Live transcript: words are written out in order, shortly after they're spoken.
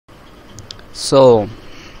So,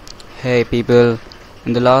 hey people,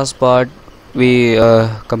 in the last part we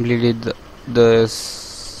completed the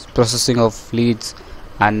processing of leads,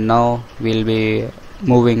 and now we'll be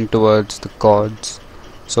moving towards the chords.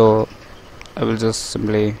 So, I will just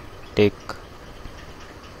simply take,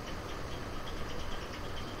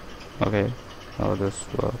 okay, how this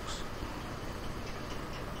works.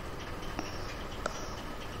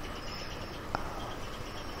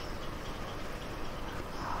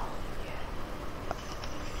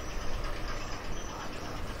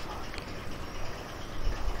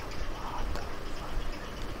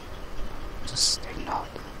 Just ignore.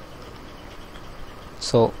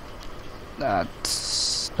 So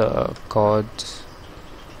that's the chords.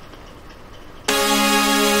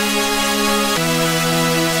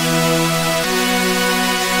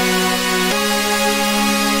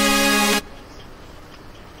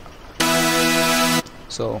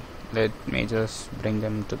 So let me just bring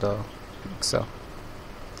them to the mixer.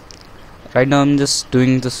 Right now I'm just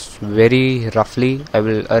doing this very roughly. I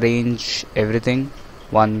will arrange everything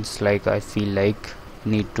once like I feel like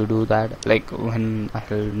need to do that. Like when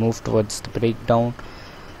I'll move towards the breakdown,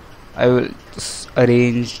 I will just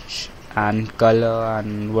arrange and color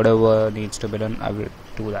and whatever needs to be done, I will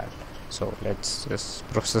do that. So let's just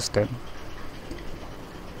process them.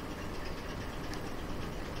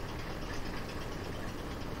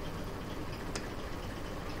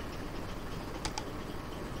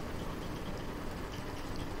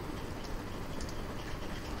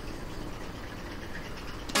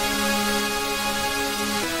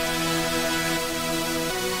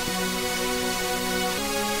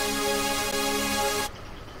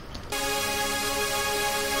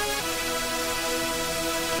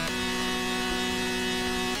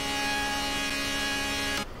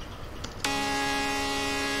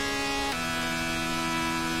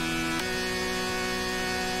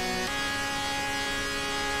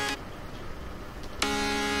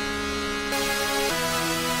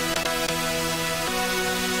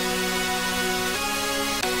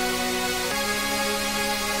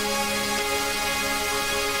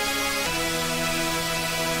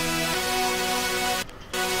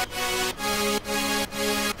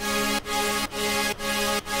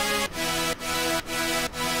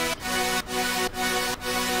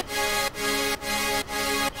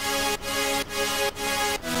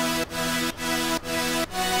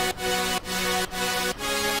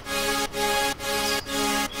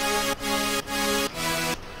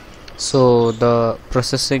 So the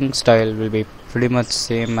processing style will be pretty much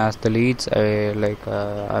same as the leads.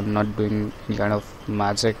 I'm not doing any kind of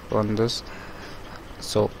magic on this.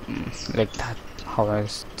 So like that, how I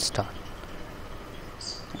start.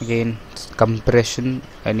 Again, compression.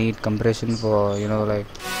 I need compression for like.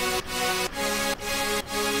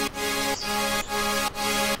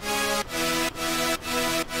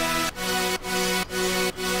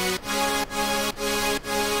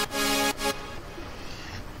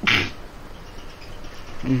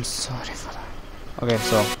 I'm sorry for that. Okay,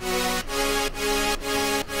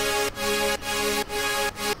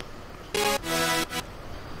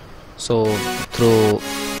 so through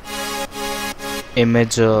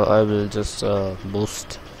image I will just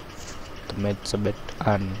boost the mids a bit,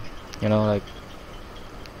 and like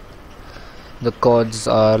the chords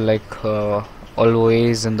are like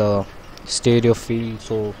always in the stereo field,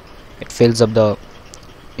 so it fills up the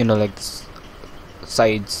like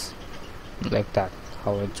sides like that,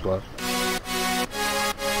 how it's work.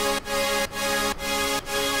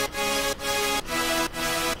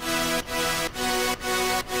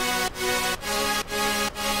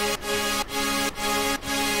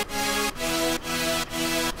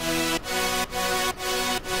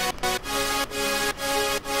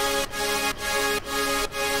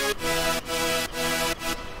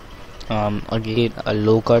 Again a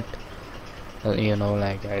low cut,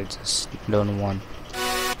 like I just don't want.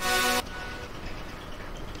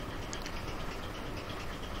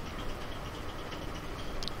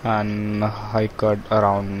 And high cut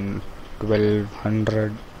around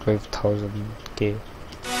 1200 12,000 K.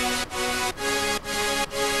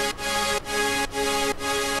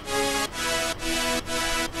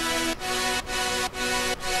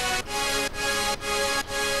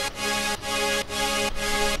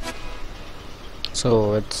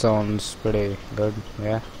 So it sounds pretty good,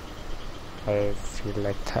 yeah. I feel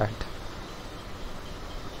like that.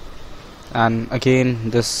 And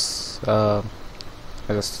again this I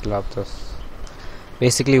just love this.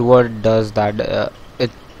 Basically what it does that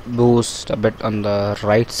it boosts a bit on the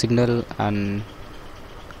right signal and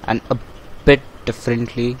a bit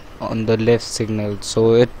differently on the left signal,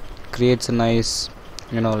 so it creates a nice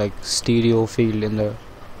like stereo feel in the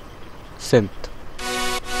synth.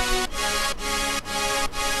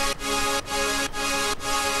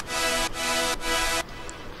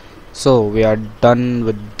 So we are done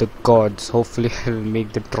with the chords. Hopefully I'll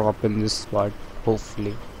make the drop in this part.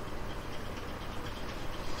 Hopefully.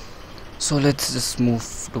 So let's just move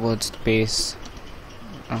towards the bass.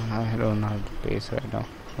 I don't have the bass right now.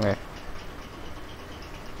 Where?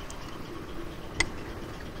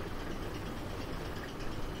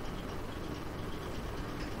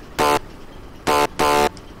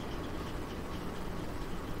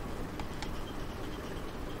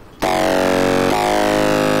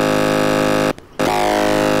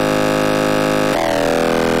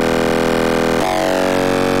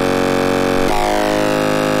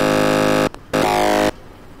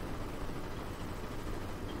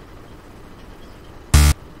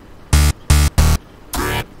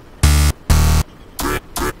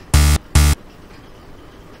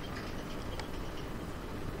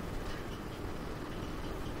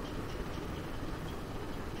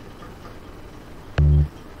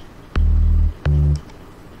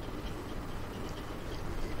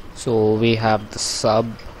 So we have the sub,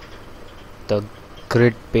 the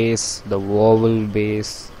grid bass, the vowel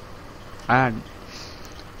bass, and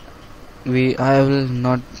I will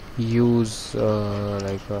not use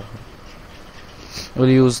we'll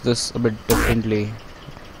use this a bit differently.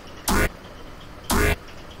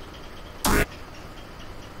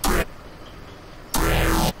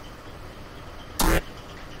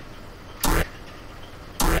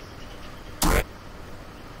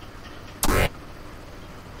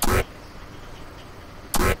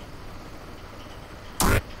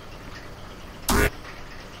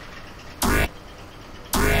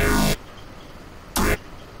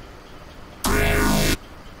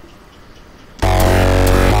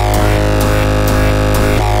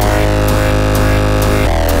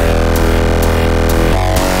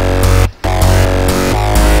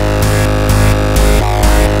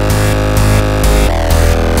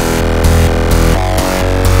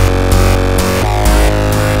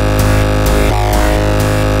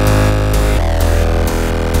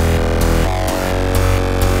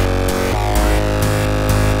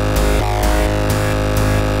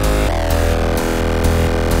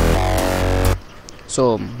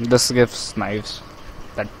 So this gives knives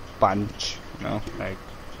that punch, like,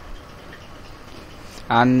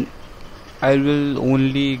 and I will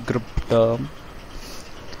only grip the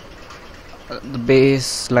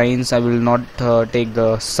bass lines. I will not take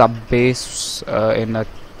the sub bass in a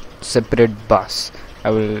separate bus.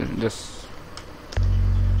 I will just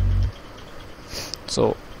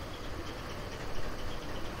the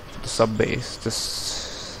sub bass,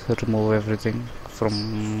 just remove everything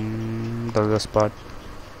from the other part,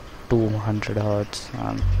 200 hertz,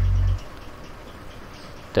 and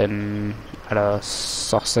then add a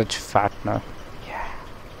sausage fattener. Yeah,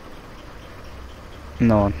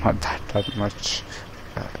 no, not that much.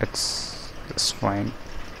 It's fine.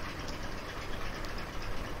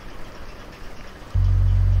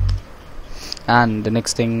 And the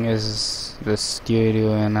next thing is the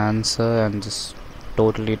stereo enhancer, and just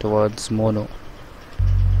totally towards mono.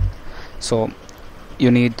 So you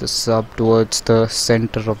need the sub towards the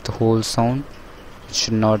center of the whole sound. It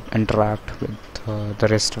should not interact with the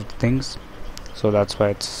rest of the things, so that's why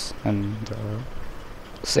it's in the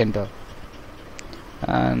center.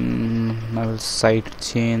 And I will side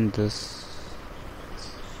chain this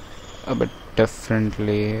a bit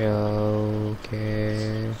differently.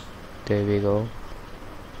 Okay, there we go.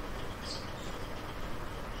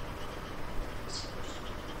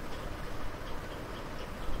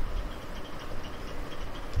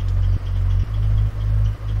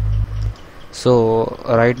 So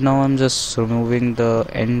right now I'm just removing the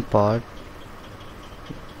end part.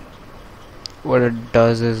 What it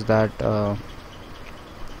does is that okay,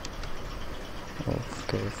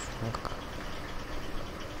 fuck.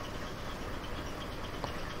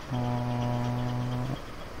 Oh,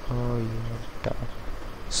 you're done.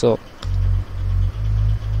 So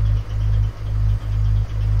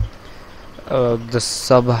the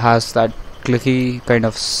sub has that clicky kind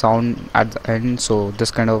of sound at the end, so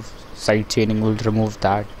this kind of side chaining will remove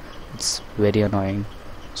that. It's very annoying,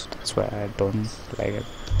 so that's why I don't like it.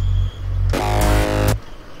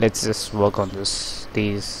 Let's just work on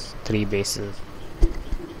these three basses.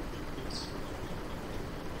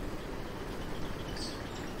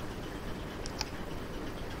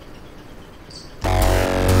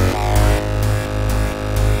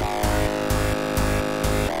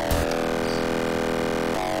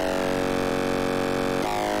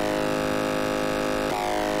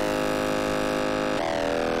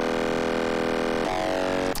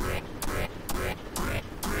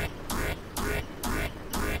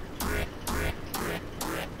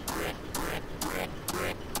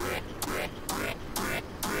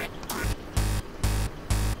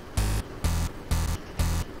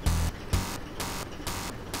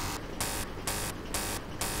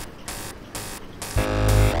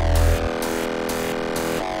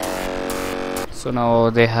 So now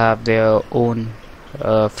they have their own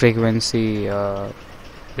frequency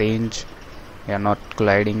range. They are not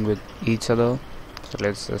colliding with each other. So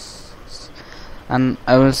let's just, and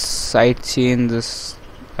I will sidechain this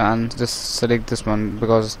and just select this one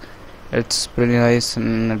because it's pretty nice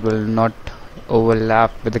and it will not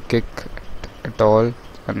overlap with the kick at all,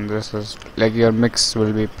 and this is like your mix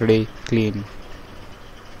will be pretty clean.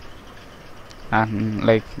 And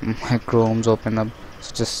like my chrome's open up,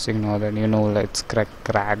 so just ignore that, like it's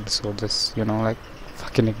cracked, so just like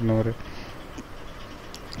fucking ignore it.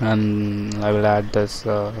 And I will add this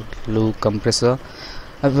loop compressor.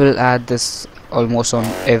 I will add this almost on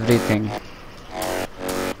everything.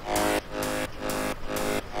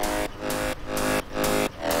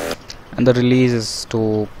 And the release is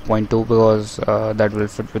 2.2 because that will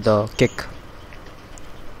fit with the kick.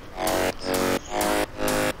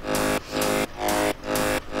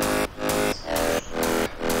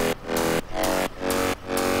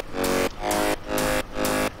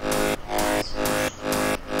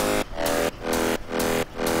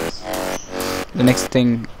 The next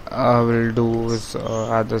thing I will do is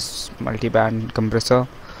add this multi-band compressor,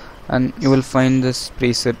 and you will find this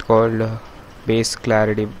preset called bass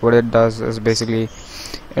clarity. What it does is basically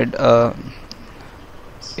it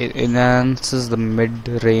enhances the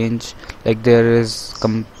mid-range. Like there is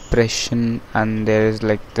compression and there is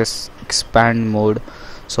like this expand mode,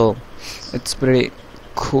 so it's pretty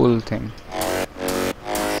cool thing.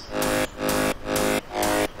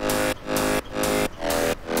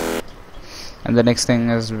 And the next thing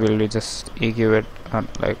is we'll be just EQ it,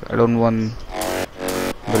 like I don't want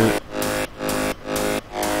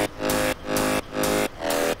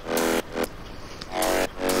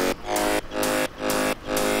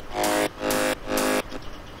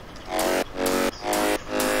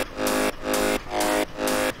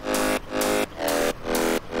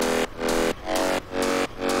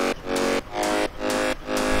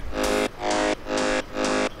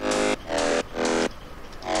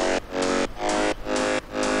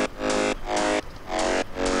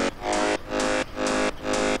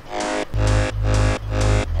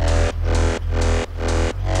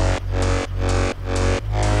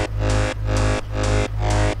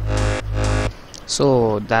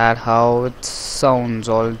so that how it sounds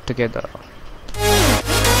all together.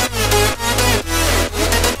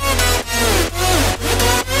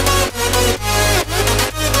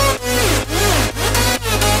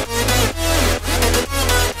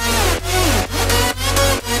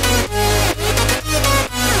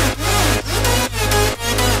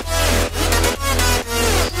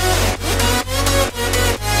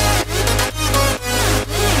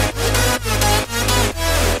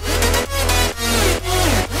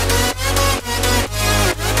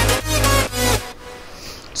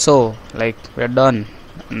 So like we're done.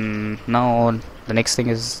 Now the next thing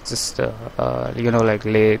is just like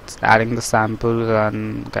adding the samples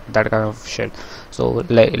and that kind of shit. So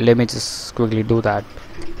let me just quickly do that.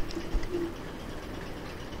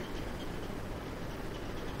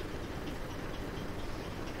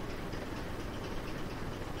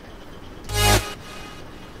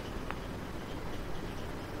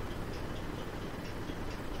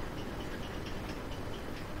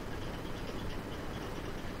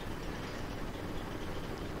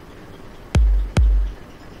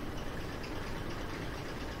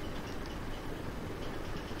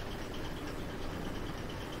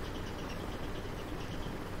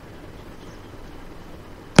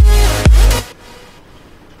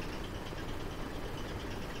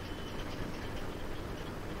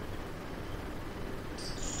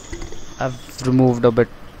 I've removed a bit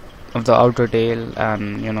of the outer tail,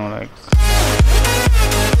 and like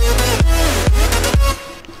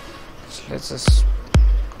so let's just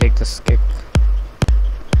take this kick.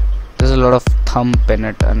 There's a lot of thump in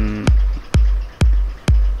it and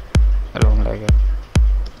I don't like it.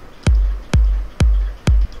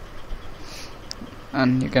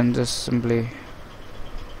 And you can just simply,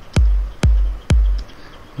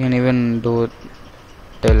 you can even do it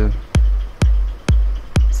till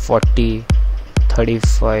 40,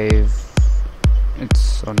 35.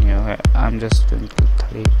 It's on here. I'm just doing till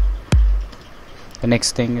 30. The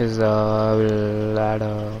next thing is I will add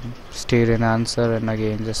a stereo enhancer, and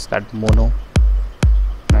again just that mono.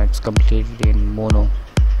 Now it's completely in mono.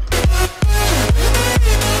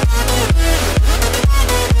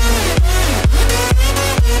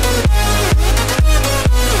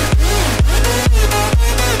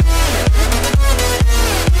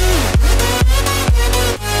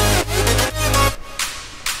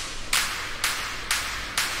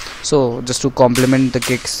 So just to complement the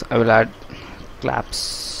kicks, I will add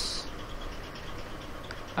claps.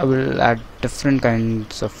 I will add different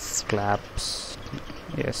kinds of claps.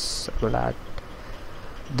 Yes, I will add.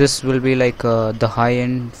 This will be like the high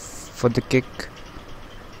end for the kick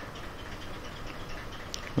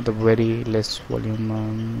with a very less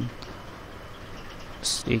volume.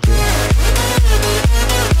 EQ.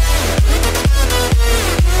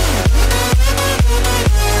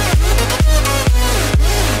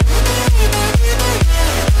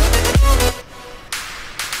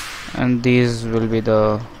 And these will be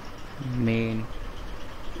the main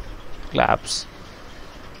claps.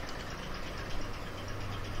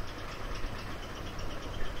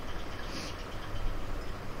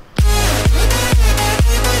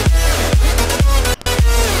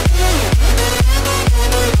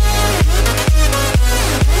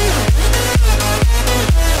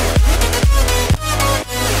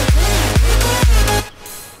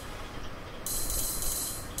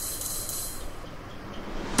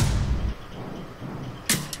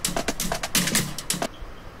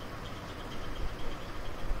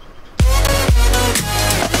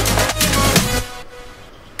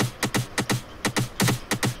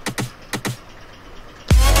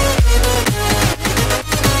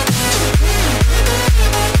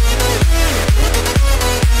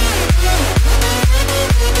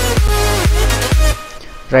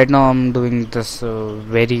 Right now I'm doing this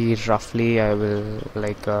very roughly. I will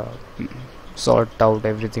like sort out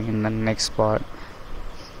everything in the next part.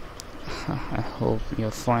 I hope you're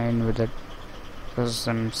fine with it, because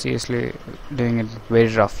I'm seriously doing it very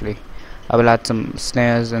roughly. I will add some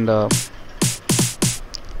snares in the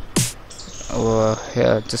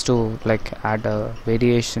here just to like add a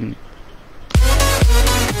variation.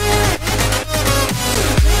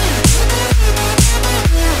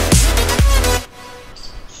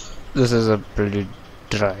 This is a pretty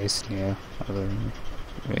dry snare.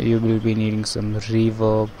 You will be needing some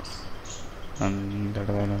reverb and that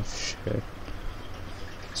kind of shit.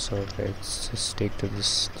 So let's just take to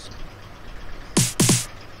this.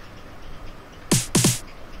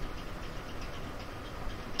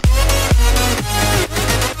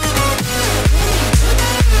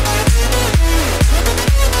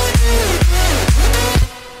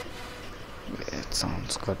 It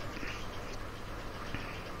sounds good.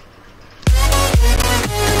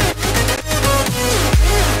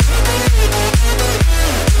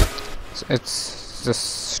 It's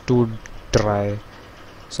just too dry,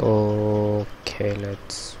 so okay,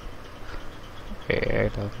 let's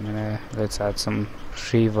wait a minute. Let's add some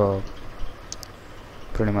reverb,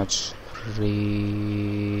 pretty much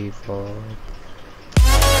reverb,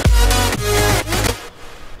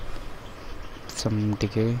 some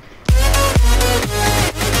decay.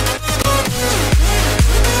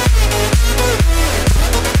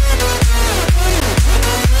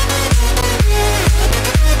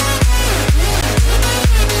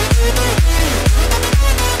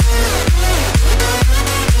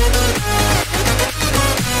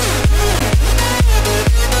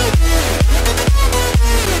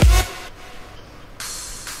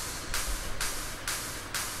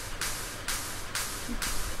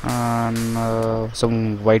 And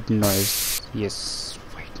some white noise. Yes,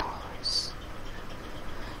 white noise.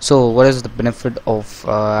 So what is the benefit of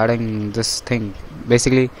adding this thing?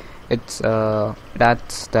 Basically it's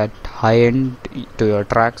that's that high end to your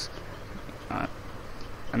tracks,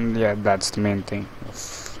 and yeah, that's the main thing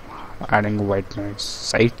of adding white noise,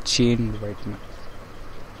 sidechain white noise.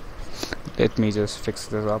 Let me just fix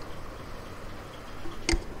this up.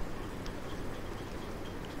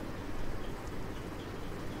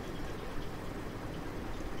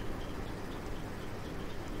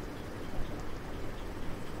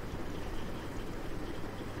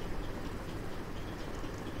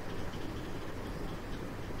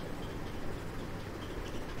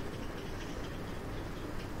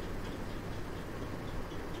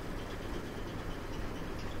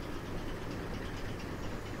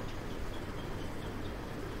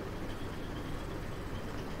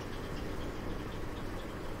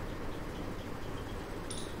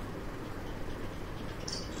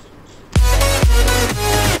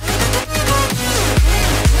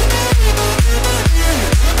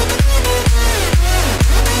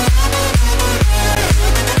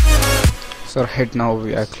 So right now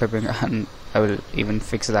we are clipping, and I will even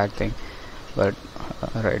fix that thing, but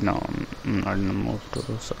right now I'm not in the mood to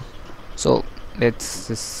do so. So let's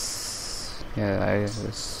just, yeah, I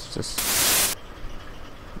just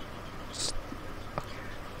okay.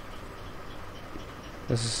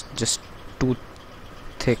 This is just too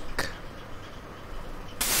thick.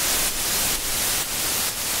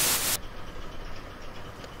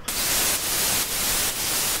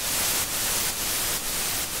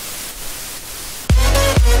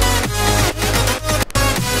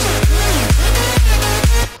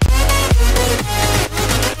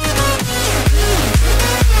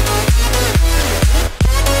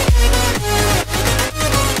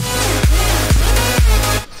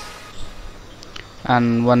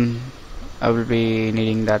 and one I will be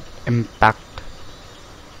needing that impact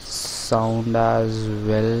sound as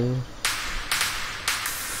well.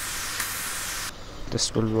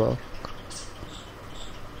 This will work.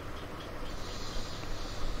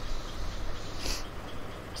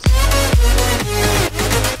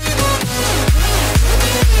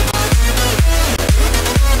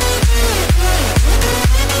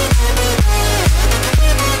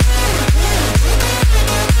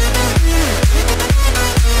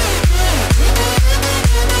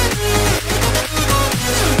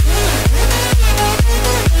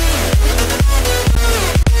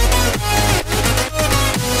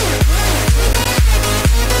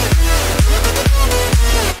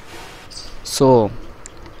 So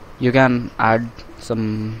you can add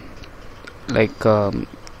some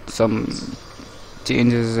some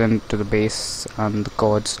changes into the bass and the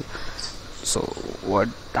chords. So what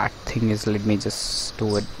that thing is, let me just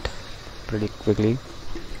do it pretty quickly.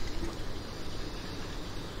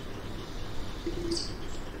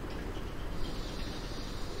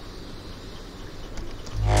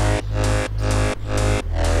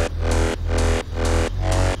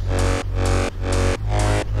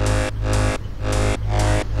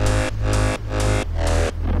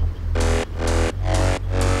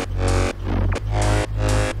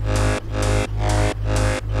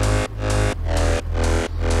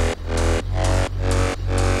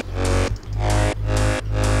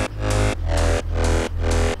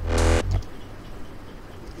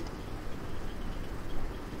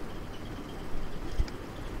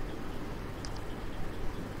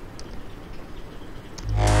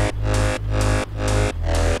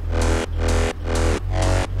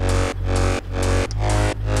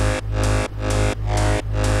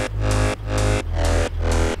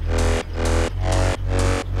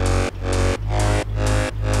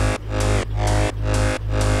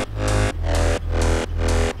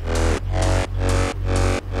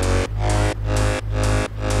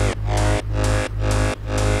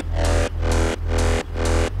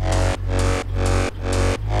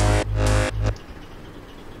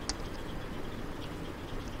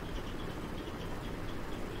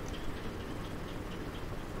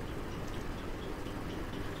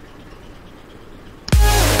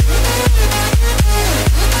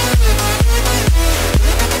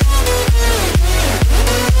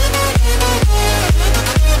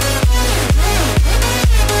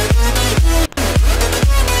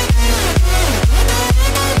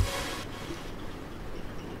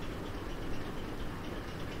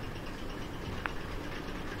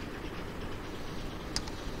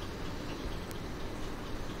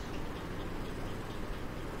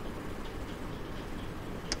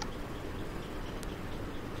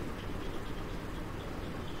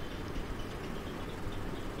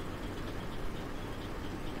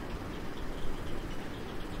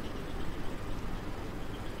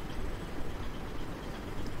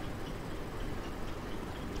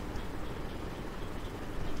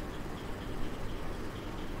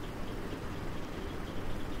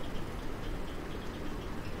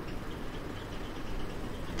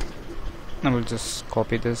 I will just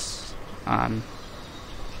copy this and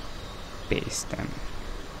paste them.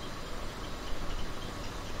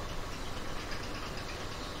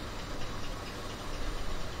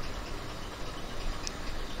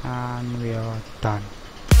 And we are done.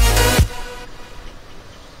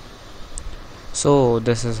 So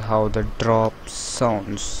this is how the drop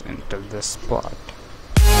sounds into this part.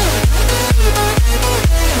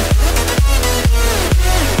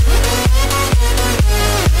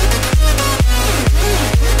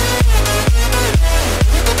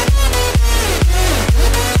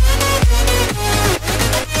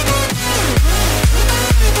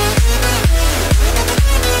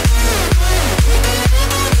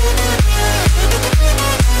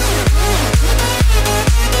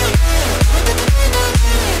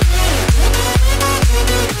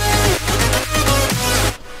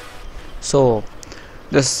 So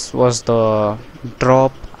this was the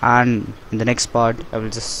drop, and in the next part I will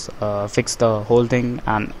just fix the whole thing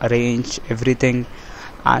and arrange everything,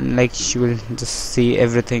 and like you will just see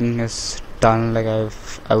everything is done like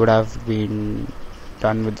I would have been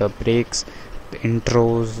done with the breaks, the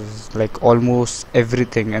intros, like almost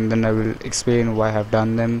everything, and then I will explain why I have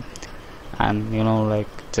done them, and you know, like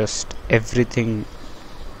just everything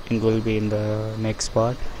will be in the next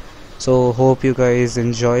part. So hope you guys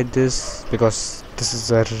enjoyed this, because this is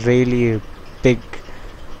a really big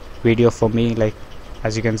video for me. Like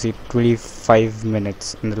as you can see, 25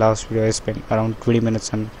 minutes. In the last video I spent around 20 minutes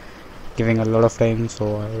and giving a lot of time,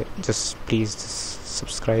 so please just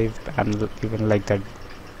subscribe and even like that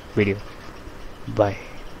video. Bye.